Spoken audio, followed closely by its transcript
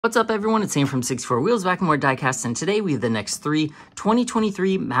What's up everyone, it's Sam from 64 Wheels back in more diecast, and today we have the next three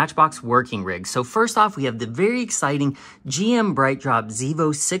 2023 Matchbox Working Rigs. So first off, we have the very exciting GM Brightdrop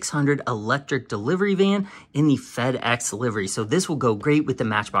ZEVO 600 electric delivery van in the FedEx livery. So this will go great with the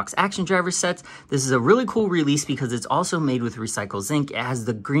Matchbox action driver sets. This is a really cool release because it's also made with recycled zinc. It has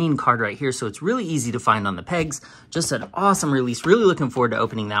the green card right here, so it's really easy to find on the pegs. Just an awesome release, really looking forward to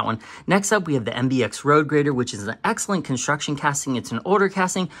opening that one. Next up, we have the MBX road grader, which is an excellent construction casting. It's an older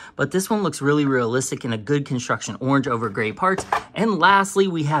casting, but this one looks really realistic in a good construction orange over gray parts. And lastly,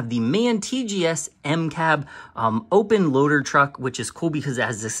 we have the MAN TGS MCAB open loader truck, which is cool because it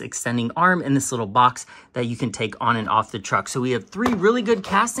has this extending arm and this little box that you can take on and off the truck. So we have three really good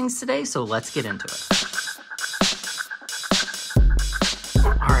castings today, so let's get into it.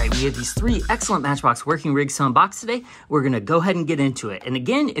 All right, we have these three excellent Matchbox Working Rigs to unbox today. We're gonna go ahead and get into it. And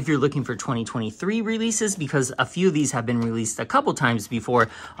again, if you're looking for 2023 releases, because a few of these have been released a couple times before,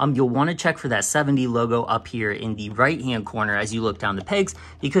 you'll wanna check for that 70 logo up here in the right-hand corner as you look down the pegs,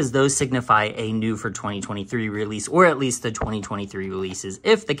 because those signify a new for 2023 release, or at least the 2023 releases,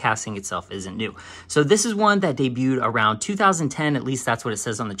 if the casting itself isn't new. So this is one that debuted around 2010, at least that's what it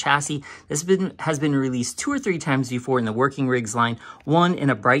says on the chassis. This has been released 2 or 3 times before in the Working Rigs line, one in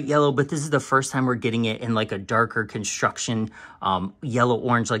a bright yellow, but this is the first time we're getting it in like a darker construction yellow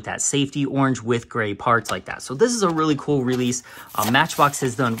orange, like that safety orange with gray parts like that. So this is a really cool release. Matchbox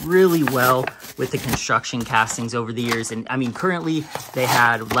has done really well with the construction castings over the years, and I mean currently they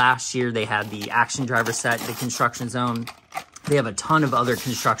had last year they had the action driver set, the construction zone. They have a ton of other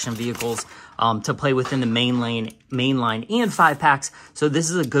construction vehicles to play within the main line and 5-packs, so this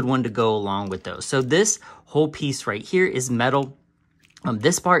is a good one to go along with those. So this whole piece right here is metal.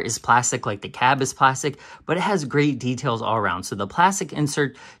 This part is plastic, like the cab is plastic, but it has great details all around. So the plastic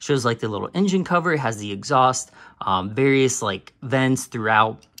insert shows like the little engine cover. It has the exhaust, various like vents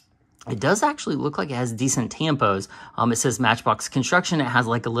throughout. It does actually look like it has decent tampos. It says Matchbox Construction. It has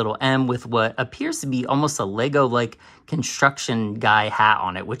like a little M with what appears to be almost a Lego-like construction guy hat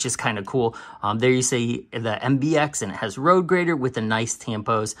on it, which is kind of cool. There you see the MBX, and it has road grader with the nice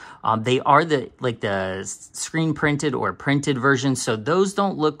tampos. They are the screen printed or printed version, so those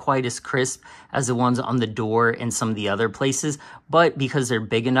don't look quite as crisp as the ones on the door and some of the other places, but because they're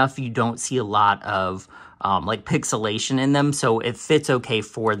big enough, you don't see a lot of like pixelation in them, so it fits okay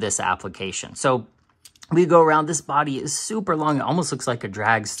for this application. So we go around, this body is super long, it almost looks like a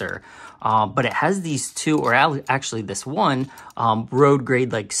dragster, but it has these two, or actually this one, road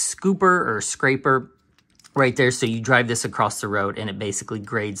grade like scooper or scraper right there. So you drive this across the road and it basically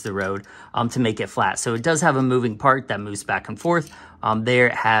grades the road to make it flat. So it does have a moving part that moves back and forth. There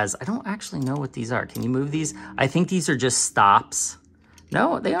it has, I don't actually know what these are. Can you move these? I think these are just stops.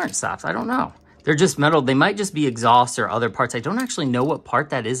 No, they aren't stops. I don't know. They're just metal. They might just be exhaust or other parts. I don't actually know what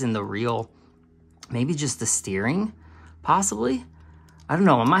part that is in the real. Maybe just the steering, possibly. I don't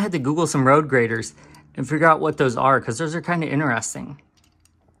know. I might have to Google some road graders and figure out what those are, because those are kind of interesting.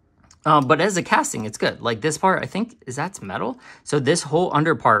 But as a casting, it's good. Like this part, I think, that's metal. So this whole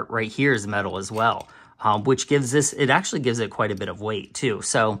under part right here is metal as well, which gives this, it actually gives it quite a bit of weight too.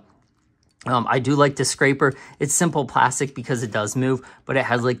 So I do like the scraper. It's simple plastic because it does move, but it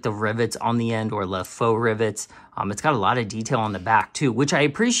has like the rivets on the end, or the faux rivets. It's got a lot of detail on the back too, which I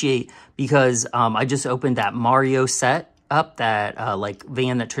appreciate because I just opened that Mario set up, that like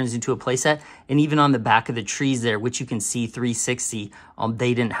van that turns into a playset, and even on the back of the trees there, which you can see 360,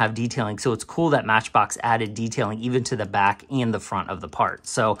 they didn't have detailing. So it's cool that Matchbox added detailing even to the back and the front of the part.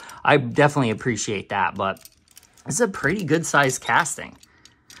 So I definitely appreciate that, but it's a pretty good sized casting.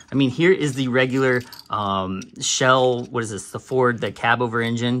 I mean, here is the regular shell, what is this, the Ford, the cab over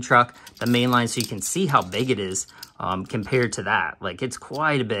engine truck, the main line, so you can see how big it is compared to that. Like, it's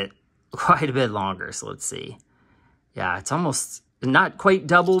quite a bit longer, so let's see. Yeah, it's almost, not quite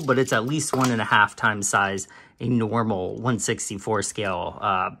double, but it's at least 1.5 times size a normal 1/64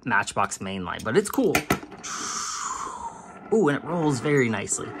 scale Matchbox mainline, but it's cool. Ooh, and it rolls very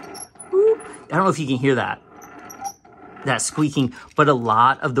nicely. Ooh. I don't know if you can hear that squeaking, but a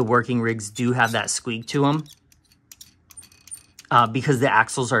lot of the Working Rigs do have that squeak to them because the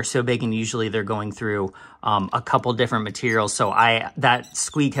axles are so big, and usually they're going through a couple different materials. So that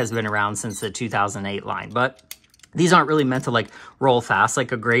squeak has been around since the 2008 line, but these aren't really meant to like roll fast.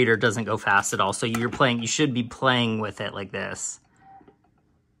 Like a grader doesn't go fast at all. So you should be playing with it like this,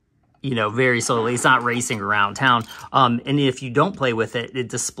 you know, very slowly. It's not racing around town. And if you don't play with it, it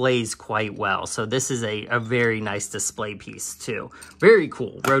displays quite well. So this is a very nice display piece too. Very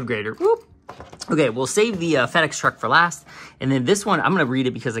cool. Road grader. Whoop. Okay, we'll save the FedEx truck for last. And then this one, I'm going to read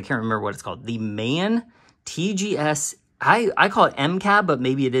it because I can't remember what it's called. The MAN TGS I call it MCAB, but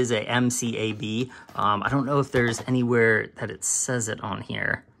maybe it is a MCAB. I don't know if there's anywhere that it says it on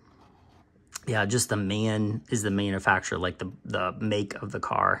here. Yeah, just the man is the manufacturer, like the make of the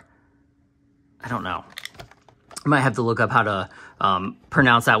car. I don't know. I might have to look up how to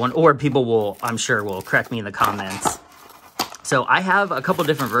pronounce that one, or people will, I'm sure, will correct me in the comments. So I have a couple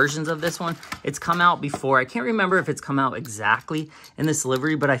different versions of this one. It's come out before. I can't remember if it's come out exactly in this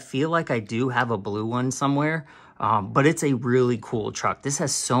livery, but I feel like I do have a blue one somewhere. But it's a really cool truck. This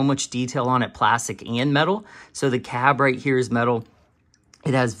has so much detail on it, plastic and metal. So the cab right here is metal.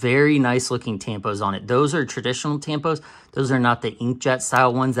 It has very nice looking tampos on it. Those are traditional tampos. Those are not the inkjet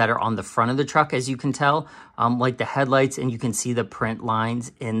style ones that are on the front of the truck, as you can tell, like the headlights, and you can see the print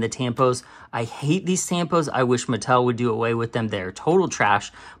lines in the tampos. I hate these tampos. I wish Mattel would do away with them. They're total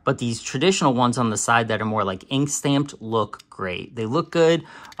trash, but these traditional ones on the side that are more like ink stamped look great. They look good.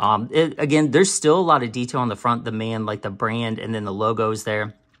 Again, there's still a lot of detail on the front, the man, like the brand, and then the logos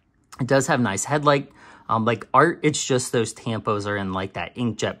there. It does have nice headlight. Like art, it's just those tampos are in like that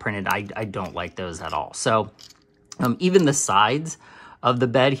inkjet printed. I don't like those at all. So even the sides of the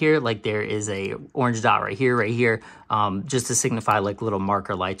bed here, like there is a orange dot right here, just to signify like little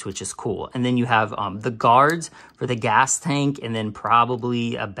marker lights, which is cool. And then you have the guards for the gas tank, and then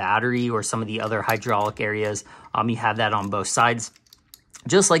probably a battery or some of the other hydraulic areas. You have that on both sides,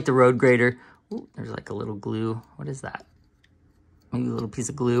 just like the road grader. Ooh, there's like a little glue. What is that? Maybe a little piece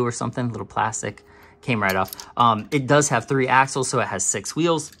of glue or something, a little plastic. Came right off. It does have 3 axles, so it has 6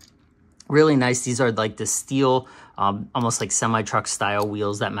 wheels. Really nice. These are like the steel, almost like semi-truck style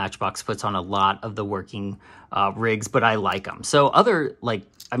wheels that Matchbox puts on a lot of the working rigs, but I like them. So other, like,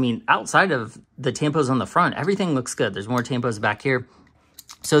 I mean, outside of the tampos on the front, everything looks good. There's more tampos back here.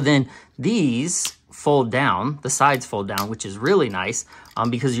 So then these fold down, the sides fold down, which is really nice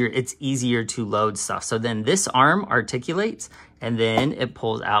because it's easier to load stuff. So then this arm articulates, and then it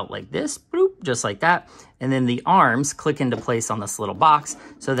pulls out like this, boop, just like that. And then the arms click into place on this little box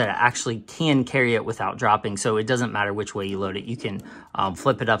so that it actually can carry it without dropping. So it doesn't matter which way you load it. You can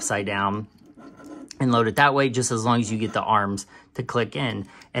flip it upside down and load it that way, just as long as you get the arms to click in.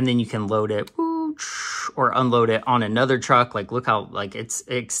 And then you can load it or unload it on another truck. Like, look how, like, it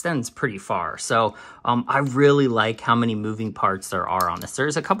extends pretty far. So I really like how many moving parts there are on this.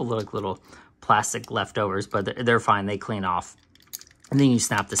 There's a couple of like little plastic leftovers, but they're fine. They clean off. And then you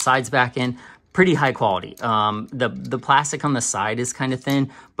snap the sides back in. Pretty high quality. The plastic on the side is kind of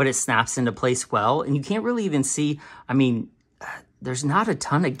thin, but it snaps into place well. And you can't really even see, I mean, there's not a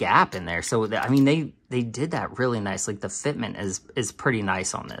ton of gap in there. So, I mean, they did that really nice. Like, the fitment is pretty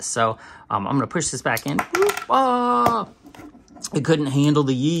nice on this. So, I'm going to push this back in. Oh, it couldn't handle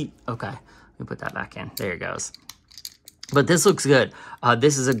the yeet. Okay, let me put that back in. There it goes. But this looks good.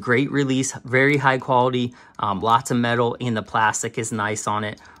 This is a great release, very high quality, lots of metal, and the plastic is nice on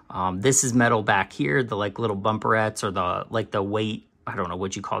it. This is metal back here, the like little bumperettes or the weight, I don't know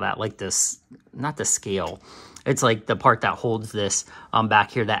what you call that, like this, not the scale. It's like the part that holds this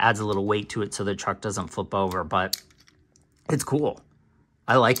back here that adds a little weight to it so the truck doesn't flip over, but it's cool.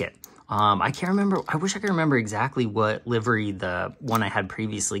 I like it. I can't remember. I wish I could remember exactly what livery the one I had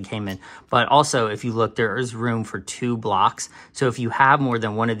previously came in. But also, if you look, there is room for 2 blocks. So if you have more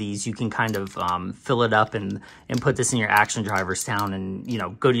than one of these, you can kind of fill it up and put this in your action driver's town and, you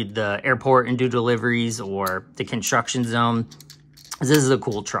know, go to the airport and do deliveries or the construction zone. This is a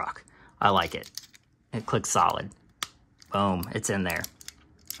cool truck. I like it. It clicks solid. Boom. It's in there.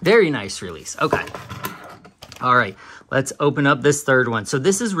 Very nice release. Okay. All right, let's open up this third one. So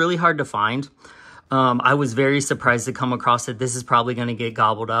this is really hard to find. I was very surprised to come across it. This is probably going to get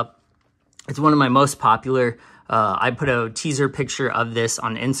gobbled up. It's one of my most popular. I put a teaser picture of this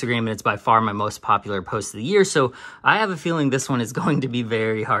on Instagram, and it's by far my most popular post of the year. So I have a feeling this one is going to be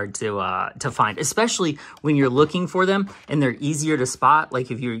very hard to find, especially when you're looking for them and they're easier to spot.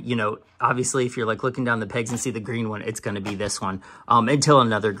 Like if you're, you know, obviously if you're like looking down the pegs and see the green one, it's going to be this one until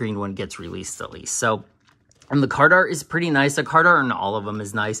another green one gets released at least. So. And the card art is pretty nice. The card art on all of them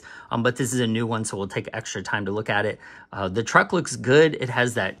is nice, but this is a new one, so we'll take extra time to look at it. The truck looks good. It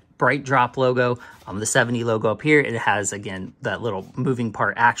has that Brightdrop logo, the 70 logo up here. It has, again, that little moving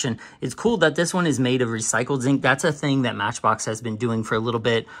part action. It's cool that this one is made of recycled zinc. That's a thing that Matchbox has been doing for a little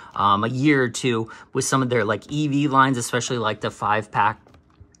bit, a year or two, with some of their like EV lines, especially like the 5-pack.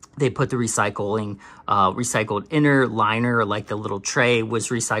 They put the recycled inner liner, or like the little tray was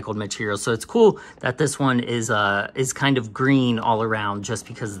recycled material. So it's cool that this one is kind of green all around just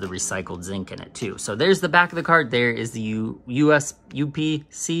because of the recycled zinc in it too. So there's the back of the card. There is the US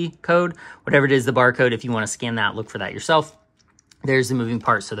UPC code, whatever it is, the barcode. If you want to scan that, look for that yourself. there's the moving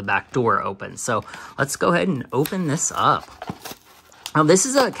part, so the back door opens. So let's go ahead and open this up. Now, this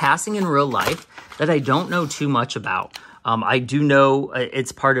is a casting in real life that I don't know too much about. I do know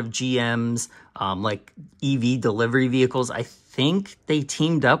it's part of GM's like EV delivery vehicles. I think they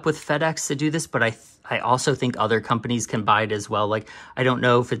teamed up with FedEx to do this, but I also think other companies can buy it as well. Like, I don't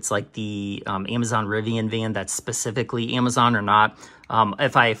know if it's like the Amazon Rivian van that's specifically Amazon or not.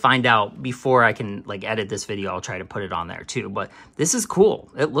 If I find out before I can like edit this video, I'll try to put it on there too. But this is cool.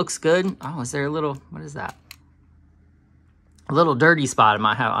 It looks good. Oh, is there a little, what is that? A little dirty spot in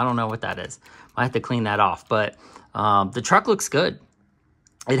my house. I don't know what that is. I have to clean that off. But the truck looks good.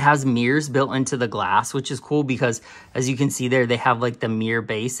 It has mirrors built into the glass, which is cool because as you can see there, they have like the mirror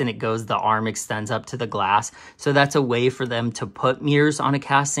base and it goes, the arm extends up to the glass. So that's a way for them to put mirrors on a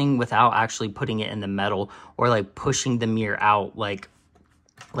casting without actually putting it in the metal or like pushing the mirror out like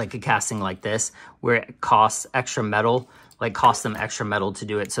a casting like this, where it costs extra metal, like costs them extra metal to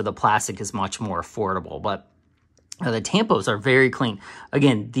do it. So the plastic is much more affordable. But the tampos are very clean.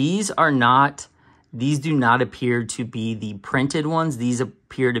 Again, these do not appear to be the printed ones. These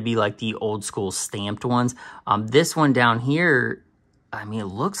appear to be like the old school stamped ones. This one down here, I mean, it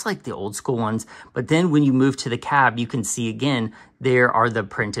looks like the old school ones, but then when you move to the cab, you can see again, there are the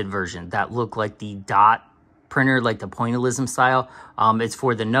printed version that look like the dot printer, like the pointillism style. It's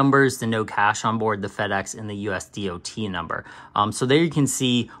for the numbers, the no cash on board, the FedEx, and the US DOT number. So there you can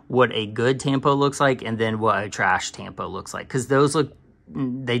see what a good tampo looks like and then what a trash tampo looks like, because those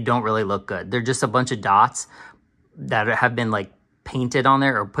they don't really look good. They're just a bunch of dots that have been like painted on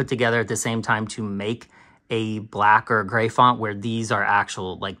there or put together at the same time to make a black or a gray font, where these are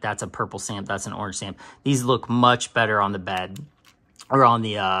actual, like that's a purple stamp, that's an orange stamp. These look much better on the bed or on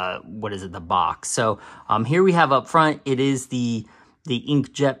the, the box. So here we have up front, it is the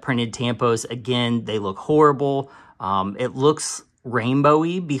inkjet printed tampos. Again, they look horrible. It looks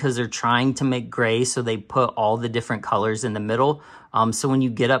rainbowy because they're trying to make gray, so they put all the different colors in the middle. So when you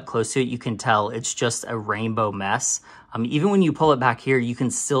get up close to it, you can tell it's just a rainbow mess. Even when you pull it back here, you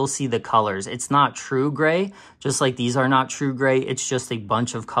can still see the colors. It's not true gray, just like these are not true gray. It's just a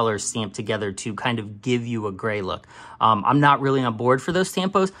bunch of colors stamped together to kind of give you a gray look. I'm not really on board for those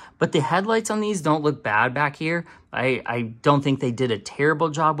tampos, but the headlights on these don't look bad back here. I don't think they did a terrible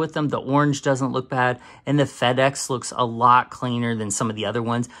job with them. The orange doesn't look bad, and the FedEx looks a lot cleaner than some of the other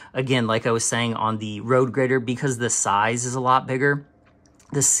ones. Again, like I was saying on the Road Grader, because the size is a lot bigger,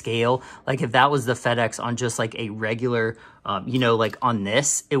 the scale, like if that was the FedEx on just like a regular, like on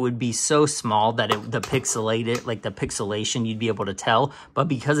this, it would be so small that the pixelation, you'd be able to tell. But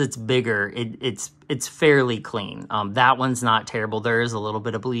because it's bigger, it's fairly clean. That one's not terrible. There is a little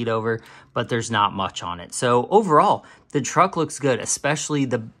bit of bleed over, but there's not much on it. So overall, the truck looks good, especially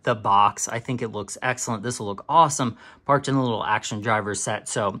the box. I think it looks excellent. This will look awesome parked in a little action driver set.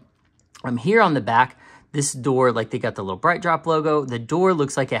 So I'm here on the back. This door, like they got the little Brightdrop logo. The door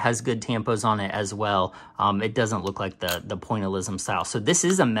looks like it has good tampos on it as well. It doesn't look like the pointillism style. So this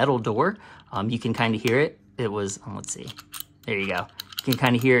is a metal door. You can kind of hear it. It was, let's see. There you go. You can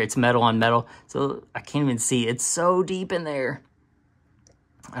kind of hear it's metal on metal. So I can't even see. It's so deep in there.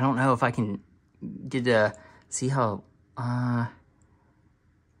 I don't know if I can get to see how, I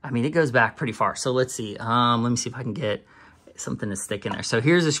mean, it goes back pretty far. So let's see. Let me see if I can get something to stick in there. So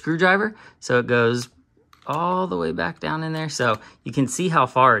here's a screwdriver. So it goes all the way back down in there. So you can see how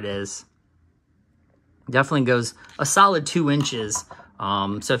far it is. Definitely goes a solid 2 inches.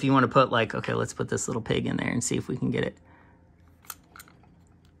 So if you want to put like, okay, let's put this little pig in there and see if we can get it.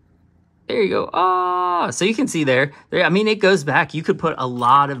 There you go. Oh, so you can see there, I mean, it goes back. You could put a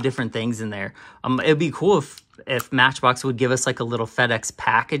lot of different things in there. It'd be cool if Matchbox would give us like a little FedEx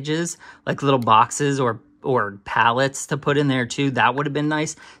packages, like little boxes or pallets to put in there too. That would have been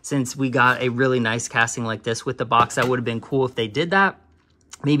nice, since we got a really nice casting like this with the box. That would have been cool if they did that.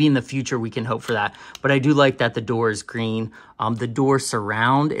 Maybe in the future we can hope for that. But I do like that the door is green. The door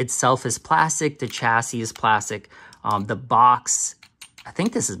surround itself is plastic. The chassis is plastic. The box, I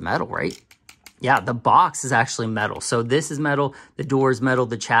think this is metal, right? Yeah, the box is actually metal. So this is metal, the door is metal,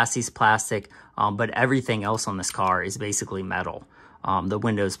 the chassis is plastic, but everything else on this car is basically metal. The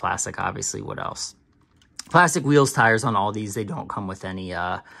windows plastic, obviously. What else? Plastic wheels, tires on all these. They don't come with any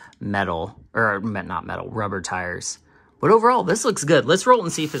metal, or not metal, rubber tires. But overall, this looks good. Let's roll it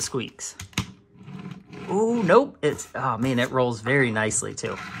and see if it squeaks. Oh, nope. Oh man, it rolls very nicely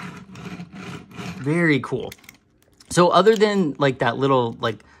too. Very cool. So other than like that little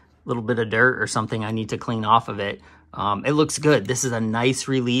bit of dirt or something I need to clean off of it, It looks good. This is a nice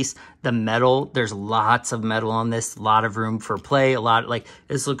release. The metal, there's lots of metal on this, a lot of room for play,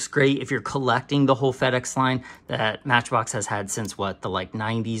 this looks great if you're collecting the whole FedEx line that Matchbox has had since what, the like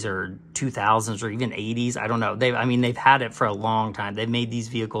 90s or 2000s or even 80s. I don't know. They've had it for a long time. They've made these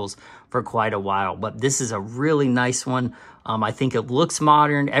vehicles for quite a while, but this is a really nice one. I think it looks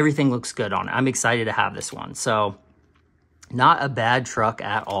modern. Everything looks good on it. I'm excited to have this one. So not a bad truck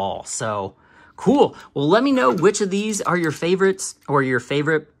at all. So cool. Well, let me know which of these are your favorites or your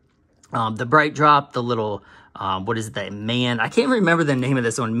favorite. The Brightdrop, the little, what is that, I can't remember the name of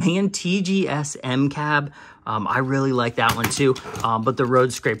this one, TGS MCAB. I really like that one too. But the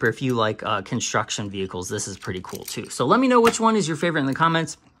Road Scraper, if you like construction vehicles, this is pretty cool too. So let me know which one is your favorite in the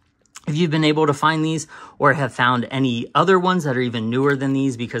comments. If you've been able to find these or have found any other ones that are even newer than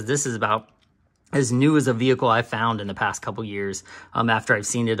these, because this is about as new as a vehicle I've found in the past couple years after I've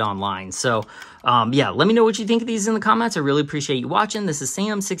seen it online. So yeah, let me know what you think of these in the comments. I really appreciate you watching. This is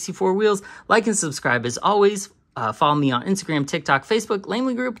Sam, 64 Wheels. Like and subscribe as always. Follow me on Instagram, TikTok, Facebook,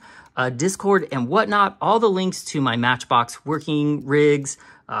 Langley Group, Discord, and whatnot. All the links to my Matchbox Working Rigs,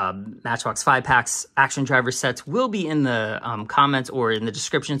 Matchbox 5-packs, action driver sets will be in the comments or in the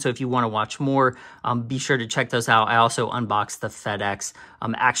description. So if you want to watch more, be sure to check those out. I also unboxed the FedEx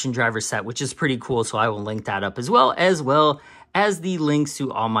action driver set, which is pretty cool. So I will link that up as well as the links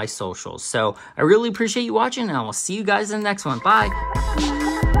to all my socials. So I really appreciate you watching, and I will see you guys in the next one. Bye.